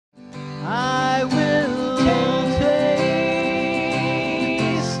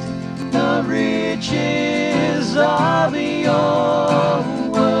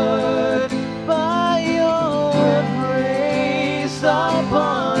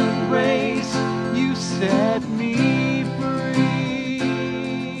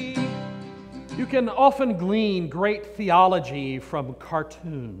can often glean great theology from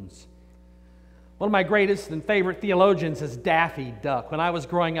cartoons. One of my greatest and favorite theologians is Daffy Duck. When I was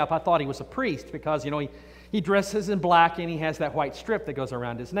growing up, I thought he was a priest because, he dresses in black and he has that white strip that goes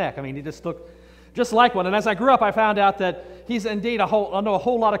around his neck. I mean, he just looked just like one. And as I grew up, I found out that he's indeed I know a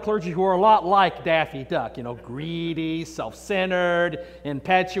whole lot of clergy who are a lot like Daffy Duck. Greedy, self-centered,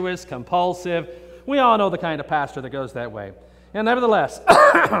 impetuous, compulsive. We all know the kind of pastor that goes that way. And nevertheless,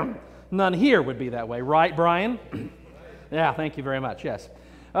 none here would be that way, right, Brian? Yeah, thank you very much, yes.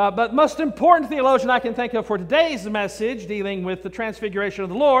 But most important theologian I can think of for today's message, dealing with the transfiguration of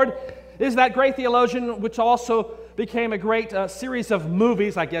the Lord, is that great theologian which also became a great series of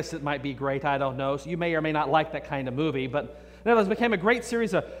movies. I guess it might be great, I don't know. So you may or may not like that kind of movie, but nevertheless, it became a great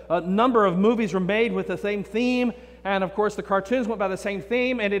series. A number of movies were made with the same theme, and of course the cartoons went by the same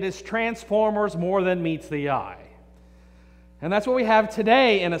theme, and it is Transformers more than meets the eye. And that's what we have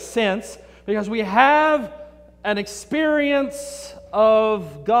today in a sense, because we have an experience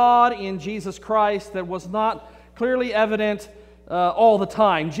of God in Jesus Christ that was not clearly evident all the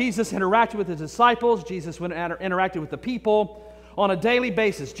time. Jesus interacted with his disciples. Jesus interacted with the people on a daily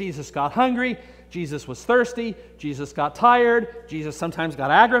basis. Jesus got hungry. Jesus was thirsty. Jesus got tired. Jesus sometimes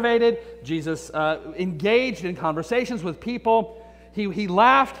got aggravated. Jesus engaged in conversations with people. He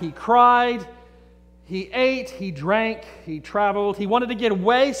laughed. He cried. He ate. He drank. He traveled. He wanted to get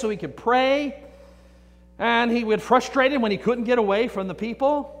away so he could pray. And he would frustrated when he couldn't get away from the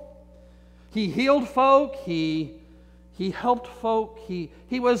people. He healed folk. He helped folk.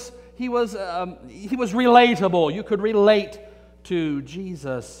 He was relatable. You could relate to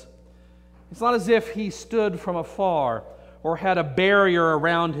Jesus. It's not as if he stood from afar or had a barrier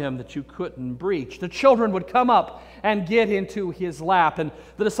around him that you couldn't breach. The children would come up and get into his lap, and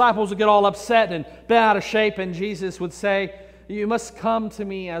the disciples would get all upset and bent out of shape, and Jesus would say, "You must come to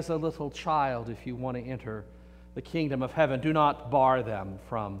me as a little child if you want to enter the kingdom of heaven. Do not bar them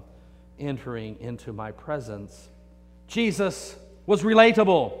from entering into my presence." Jesus was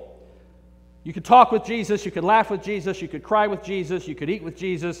relatable. You could talk with Jesus, you could laugh with Jesus, you could cry with Jesus, you could eat with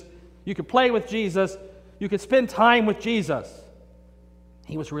Jesus, you could play with Jesus, you could spend time with Jesus.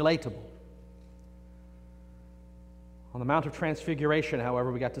 He was relatable. On the Mount of Transfiguration,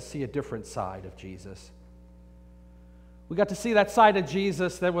 however, we got to see a different side of Jesus. We got to see that side of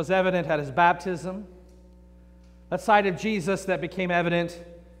Jesus that was evident at his baptism, that side of Jesus that became evident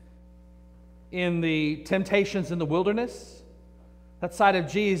in the temptations in the wilderness, that side of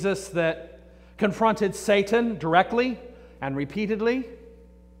Jesus that confronted Satan directly and repeatedly,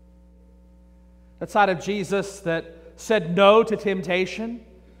 that side of Jesus that said no to temptation,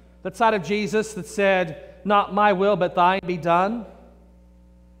 that side of Jesus that said, "Not my will, but thine be done,"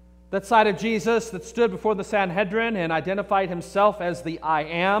 that side of Jesus that stood before the Sanhedrin and identified himself as the I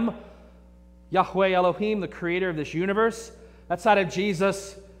Am, Yahweh Elohim, the creator of this universe, that side of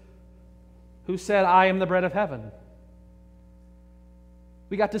Jesus who said, "I am the bread of heaven."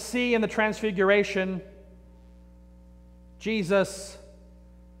 We got to see in the Transfiguration Jesus,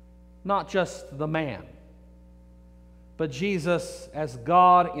 not just the man, but Jesus as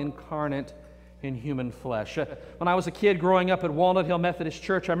God incarnate in human flesh. When I was a kid growing up at Walnut Hill Methodist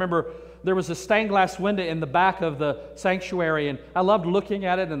Church, I remember there was a stained glass window in the back of the sanctuary, and I loved looking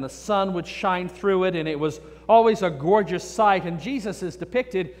at it, and the sun would shine through it, and it was always a gorgeous sight. And Jesus is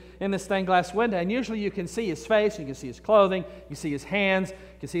depicted in the stained glass window, and usually you can see his face, you can see his clothing, you can see his hands,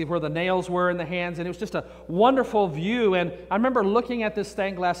 you can see where the nails were in the hands, and it was just a wonderful view. And I remember looking at this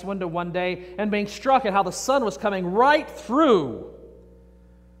stained glass window one day and being struck at how the sun was coming right through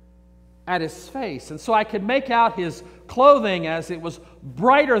at his face. And so I could make out his clothing as it was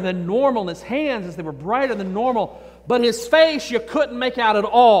brighter than normal, and his hands as they were brighter than normal, but his face you couldn't make out at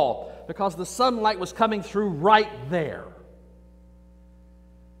all because the sunlight was coming through right there.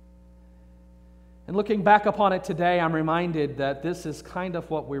 And looking back upon it today, I'm reminded that this is kind of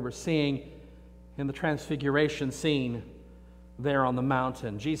what we were seeing in the Transfiguration scene there on the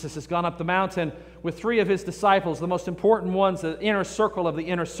mountain. Jesus has gone up the mountain with three of his disciples, the most important ones, the inner circle of the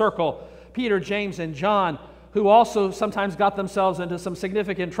inner circle, Peter, James, and John, who also sometimes got themselves into some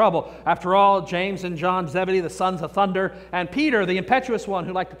significant trouble. After all, James and John, Zebedee, the sons of thunder, and Peter, the impetuous one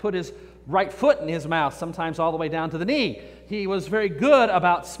who liked to put his right foot in his mouth, sometimes all the way down to the knee. He was very good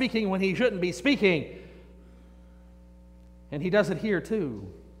about speaking when he shouldn't be speaking. And he does it here too.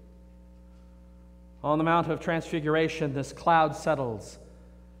 On the Mount of Transfiguration, this cloud settles,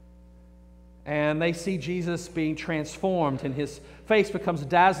 and they see Jesus being transformed, and his face becomes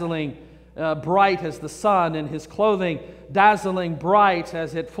dazzling bright as the sun, and his clothing dazzling bright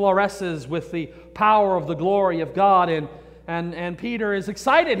as it fluoresces with the power of the glory of God. And And Peter is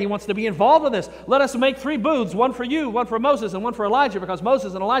excited. He wants to be involved with this. Let us make 3 booths, one for you, one for Moses, and one for Elijah, because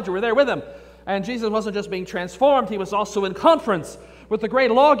Moses and Elijah were there with him. And Jesus wasn't just being transformed, he was also in conference with the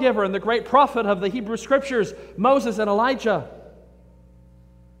great lawgiver and the great prophet of the Hebrew Scriptures, Moses and Elijah.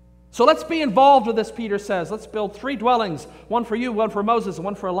 So let's be involved with this, Peter says. Let's build 3 dwellings, one for you, one for Moses, and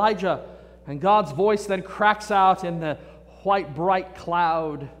one for Elijah. And God's voice then cracks out in the white, bright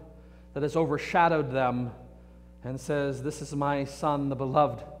cloud that has overshadowed them and says, "This is my Son, the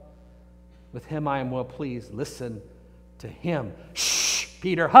beloved. With him I am well pleased. Listen to him." Shh,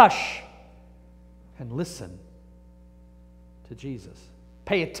 Peter, hush, and listen to Jesus.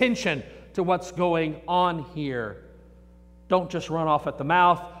 Pay attention to what's going on here. Don't just run off at the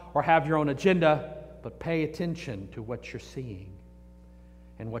mouth or have your own agenda, but pay attention to what you're seeing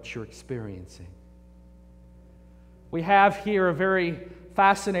and what you're experiencing. We have here a very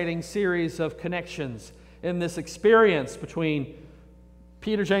fascinating series of connections in this experience between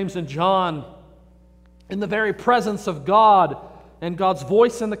Peter, James, and John in the very presence of God and God's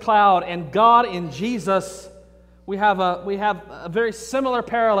voice in the cloud and God in Jesus. We have a very similar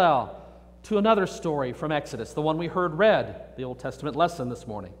parallel to another story from Exodus, the one we heard read, the Old Testament lesson this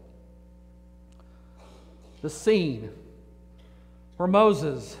morning. The scene where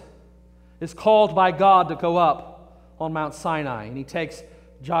Moses is called by God to go up on Mount Sinai, and he takes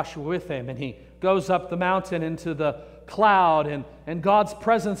Joshua with him, and he goes up the mountain into the cloud, and God's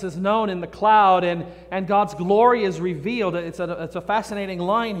presence is known in the cloud, and God's glory is revealed. It's a fascinating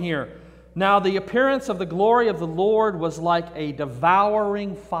line here. Now the appearance of the glory of the Lord was like a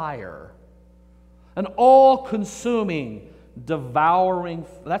devouring fire, an all-consuming, devouring,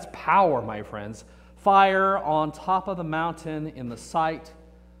 that's power, my friends, fire on top of the mountain in the sight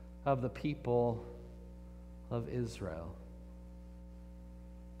of the people of Israel.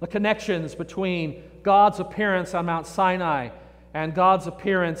 The connections between God's appearance on Mount Sinai and God's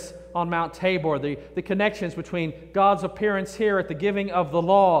appearance on Mount Tabor, the connections between God's appearance here at the giving of the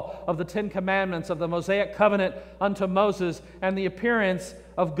law, of the 10 Commandments, of the Mosaic covenant unto Moses, and the appearance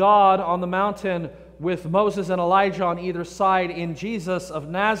of God on the mountain with Moses and Elijah on either side in Jesus of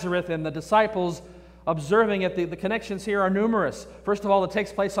Nazareth and the disciples observing it. The connections here are numerous. First of all, it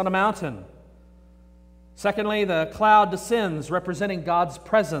takes place on a mountain. Secondly, the cloud descends, representing God's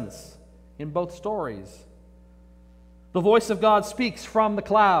presence in both stories. The voice of God speaks from the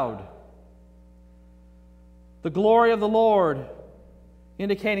cloud. The glory of the Lord,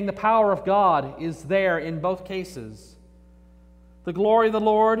 indicating the power of God, is there in both cases. The glory of the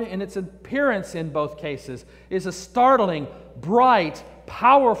Lord, in its appearance in both cases, is a startling, bright,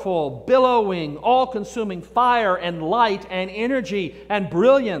 powerful, billowing, all-consuming fire and light and energy and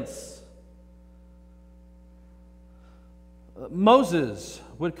brilliance. Moses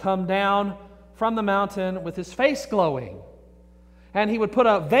would come down from the mountain with his face glowing, and he would put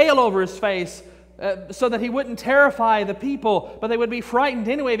a veil over his face so that he wouldn't terrify the people, but they would be frightened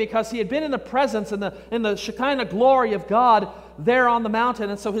anyway because he had been in the presence in the Shekinah glory of God there on the mountain,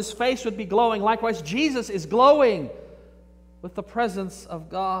 and so his face would be glowing. Likewise, Jesus is glowing with the presence of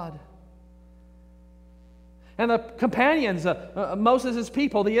God. And the companions, Moses'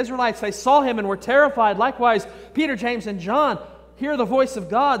 people, the Israelites, they saw him and were terrified. Likewise, Peter, James, and John hear the voice of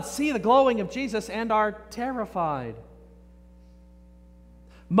God, see the glowing of Jesus, and are terrified.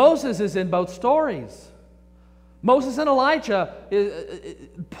 Moses is in both stories. Moses and Elijah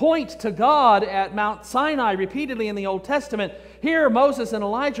point to God at Mount Sinai repeatedly in the Old Testament. Here, Moses and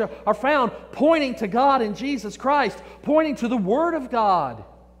Elijah are found pointing to God in Jesus Christ, pointing to the Word of God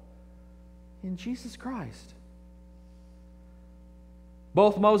in Jesus Christ.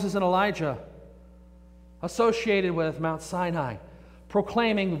 Both Moses and Elijah associated with Mount Sinai,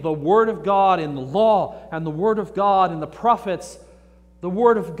 proclaiming the Word of God in the law and the Word of God in the prophets, the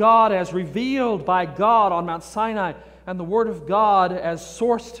Word of God as revealed by God on Mount Sinai, and the Word of God as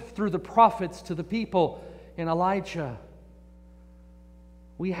sourced through the prophets to the people in Elijah.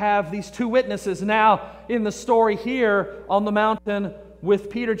 We have these 2 witnesses now in the story here on the mountain with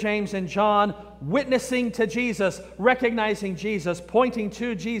Peter, James, and John, witnessing to Jesus, recognizing Jesus, pointing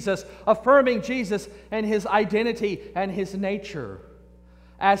to Jesus, affirming Jesus and His identity and His nature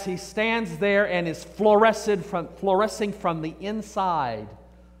as He stands there and is fluorescing from the inside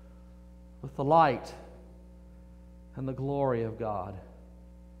with the light and the glory of God.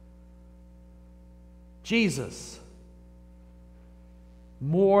 Jesus,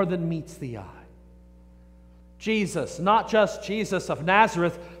 more than meets the eye. Jesus, not just Jesus of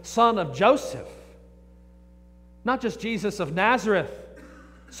Nazareth, son of Joseph. Not just Jesus of Nazareth,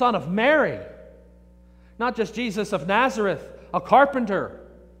 son of Mary. Not just Jesus of Nazareth, a carpenter,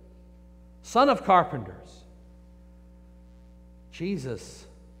 son of carpenters. Jesus,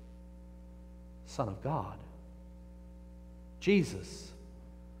 Son of God. Jesus,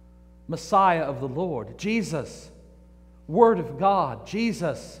 Messiah of the Lord. Jesus, Word of God.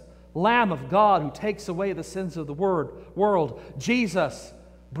 Jesus, Lamb of God who takes away the sins of the world. Jesus,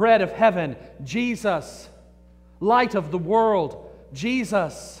 Bread of heaven. Jesus, Light of the world.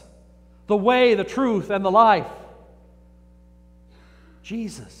 Jesus, the way, the truth, and the life.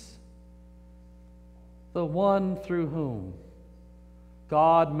 Jesus, the one through whom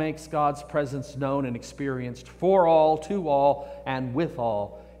God makes God's presence known and experienced for all, to all, and with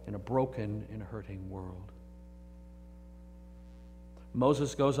all in a broken and hurting world.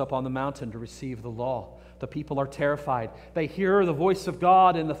 Moses goes up on the mountain to receive the law. The people are terrified. They hear the voice of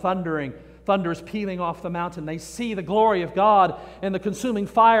God in the thundering. Thunder is pealing off the mountain. They see the glory of God and the consuming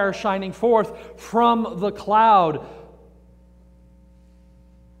fire shining forth from the cloud.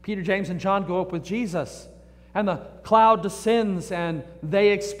 Peter, James, and John go up with Jesus, and the cloud descends, and they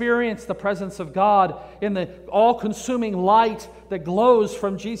experience the presence of God in the all-consuming light that glows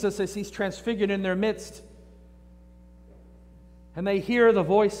from Jesus as He's transfigured in their midst. And they hear the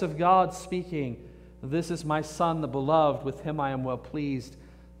voice of God speaking, "This is my Son, the beloved, with Him I am well pleased.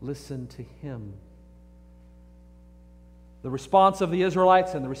 Listen to Him." The response of the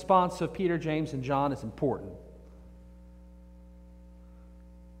Israelites and the response of Peter, James, and John is important.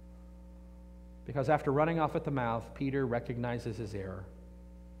 Because after running off at the mouth, Peter recognizes his error.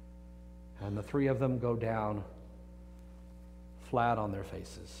 And the three of them go down flat on their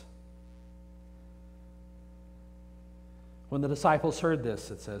faces. When the disciples heard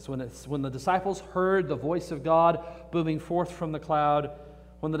this, it says, when the disciples heard the voice of God booming forth from the cloud,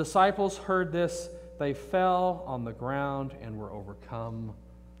 when the disciples heard this, they fell on the ground and were overcome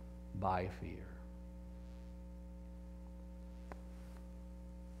by fear.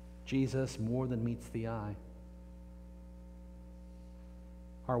 Jesus more than meets the eye.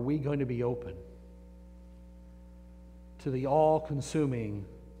 Are we going to be open to the all-consuming,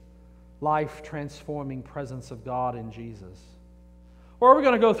 life-transforming presence of God in Jesus? Or are we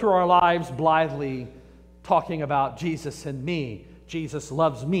going to go through our lives blithely talking about Jesus and me? Jesus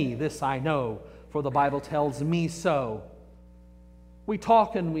loves me, this I know, for the Bible tells me so. We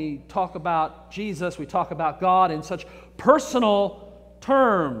talk about Jesus, we talk about God in such personal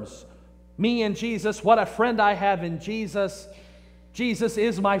terms. Me and Jesus, what a friend I have in Jesus. Jesus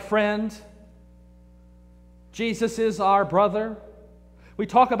is my friend. Jesus is our brother. We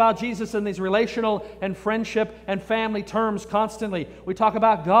talk about Jesus in these relational and friendship and family terms constantly. We talk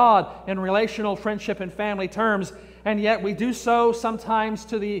about God in relational, friendship, and family terms, and yet we do so sometimes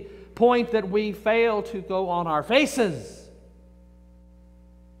to the point that we fail to go on our faces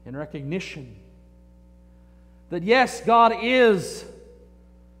in recognition that yes, God is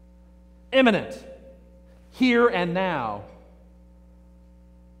imminent, here and now,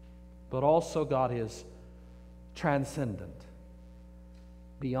 but also God is transcendent,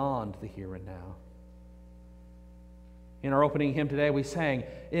 beyond the here and now. In our opening hymn today, we sang,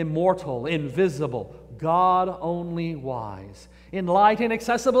 "Immortal, invisible, God only wise, in light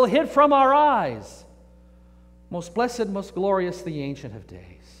inaccessible, hid from our eyes. Most blessed, most glorious, the Ancient of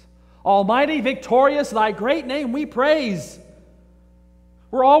Days. Almighty, victorious, Thy great name we praise."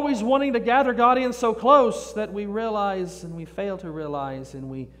 We're always wanting to gather God in so close that we realize and we fail to realize, and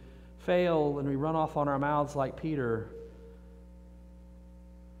we fail and we run off on our mouths like Peter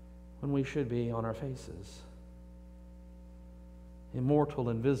when we should be on our faces. Immortal,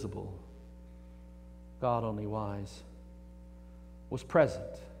 invisible, God only wise, was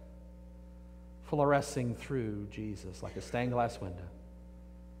present, fluorescing through Jesus like a stained glass window.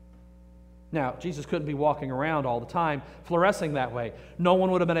 Now, Jesus couldn't be walking around all the time fluorescing that way. No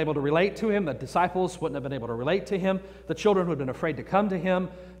one would have been able to relate to Him. The disciples wouldn't have been able to relate to Him. The children would have been afraid to come to Him.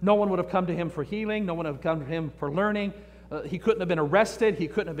 No one would have come to Him for healing. No one would have come to Him for learning. He couldn't have been arrested. He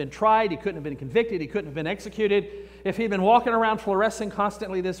couldn't have been tried. He couldn't have been convicted. He couldn't have been executed. If He'd been walking around fluorescing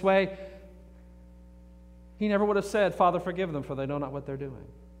constantly this way, He never would have said, "Father, forgive them, for they know not what they're doing."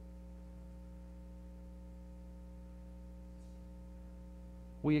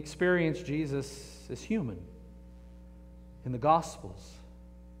 We experience Jesus as human in the Gospels.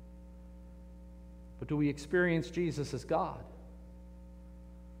 But do we experience Jesus as God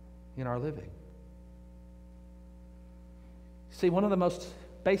in our living? See, one of the most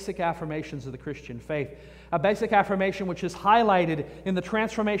basic affirmations of the Christian faith, a basic affirmation which is highlighted in the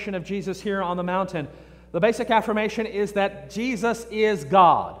transformation of Jesus here on the mountain, the basic affirmation is that Jesus is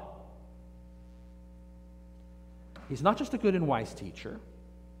God. He's not just a good and wise teacher.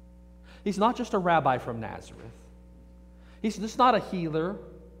 He's not just a rabbi from Nazareth. He's just not a healer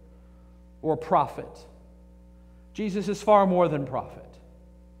or a prophet. Jesus is far more than prophet.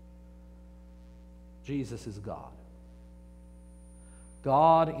 Jesus is God.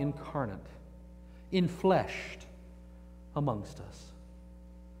 God incarnate, infleshed amongst us.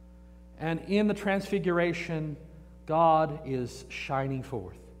 And in the transfiguration, God is shining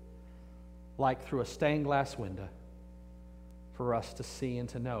forth like through a stained glass window for us to see and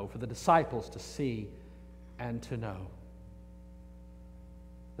to know, for the disciples to see and to know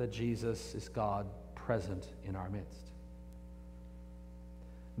that Jesus is God present in our midst.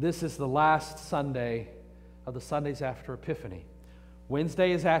 This is the last Sunday of the Sundays after Epiphany.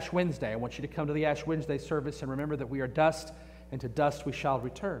 Wednesday is Ash Wednesday. I want you to come to the Ash Wednesday service and remember that we are dust, and to dust we shall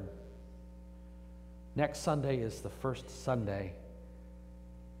return. Next Sunday is the first Sunday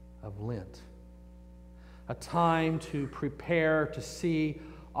of Lent, a time to prepare to see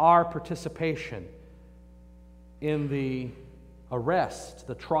our participation in the arrest,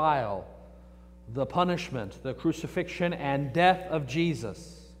 the trial, the punishment, the crucifixion, and death of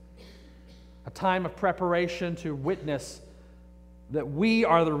Jesus. A time of preparation to witness that we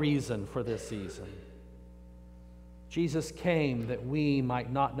are the reason for this season. Jesus came that we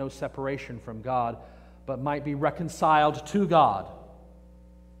might not know separation from God, but might be reconciled to God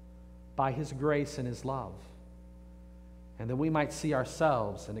by His grace and His love. And that we might see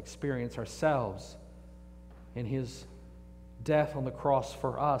ourselves and experience ourselves in His death on the cross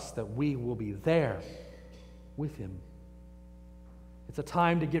for us, that we will be there with Him. It's a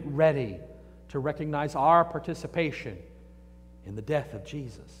time to get ready to recognize our participation in the death of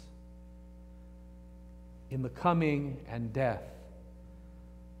Jesus, in the coming and death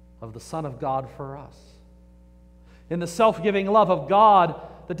of the Son of God for us, in the self-giving love of God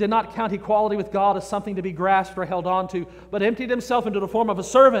that did not count equality with God as something to be grasped or held on to, but emptied Himself into the form of a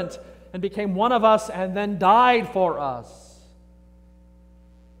servant and became one of us and then died for us.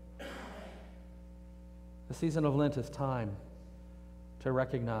 The season of Lent is time to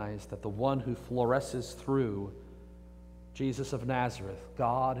recognize that the one who fluoresces through Jesus of Nazareth,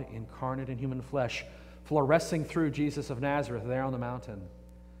 God incarnate in human flesh, fluorescing through Jesus of Nazareth there on the mountain,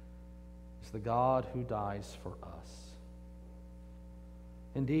 is the God who dies for us.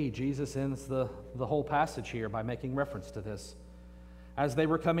 Indeed, Jesus ends the whole passage here by making reference to this. As they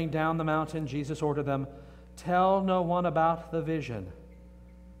were coming down the mountain, Jesus ordered them, "Tell no one about the vision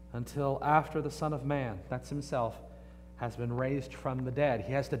until after the Son of Man," that's Himself, "has been raised from the dead."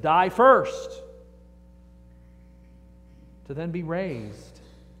 He has to die first to then be raised.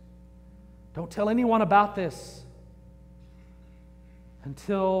 Don't tell anyone about this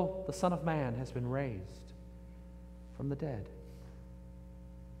until the Son of Man has been raised from the dead.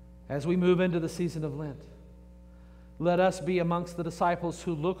 As we move into the season of Lent, let us be amongst the disciples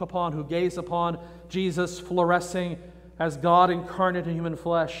who look upon, who gaze upon Jesus fluorescing as God incarnate in human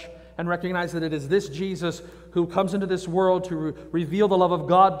flesh, and recognize that it is this Jesus who comes into this world to reveal the love of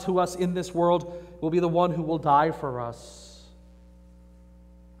God to us in this world, will be the one who will die for us,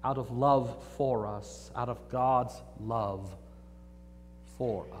 out of love for us, out of God's love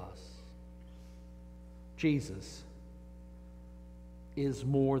for us. Jesus is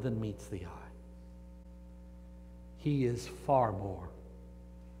more than meets the eye. He is far more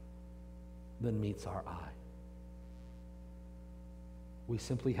than meets our eye. We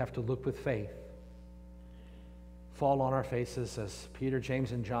simply have to look with faith, fall on our faces as Peter,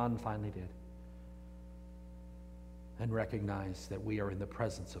 James, and John finally did, and recognize that we are in the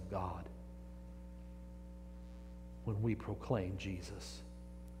presence of God when we proclaim Jesus,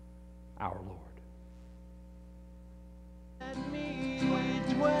 our Lord. Let me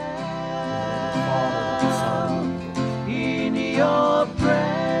dwell in your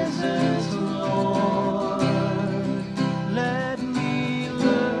presence, Lord. Let me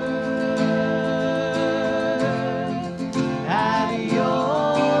learn at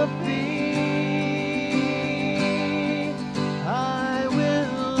your feet. I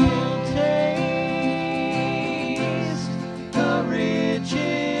will taste the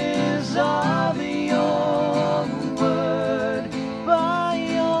riches of your word. By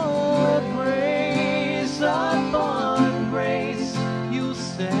your grace upon grace, you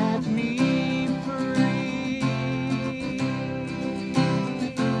set me free.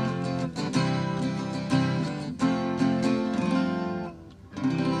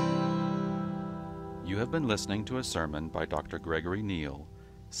 You have been listening to a sermon by Dr. Gregory Neal,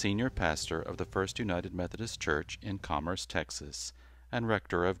 Senior Pastor of the First United Methodist Church in Commerce, Texas, and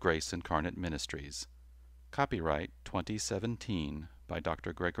Rector of Grace Incarnate Ministries. Copyright 2017 by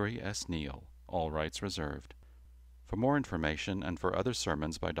Dr. Gregory S. Neal, all rights reserved. For more information and for other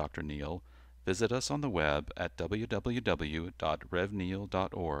sermons by Dr. Neal, visit us on the web at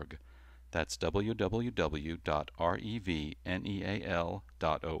www.revneal.org. That's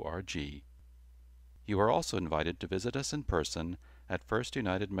www.revneal.org. You are also invited to visit us in person at First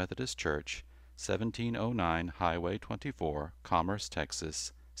United Methodist Church, 1709 Highway 24, Commerce,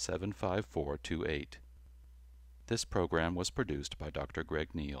 Texas, 75428. This program was produced by Dr.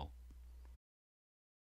 Greg Neal.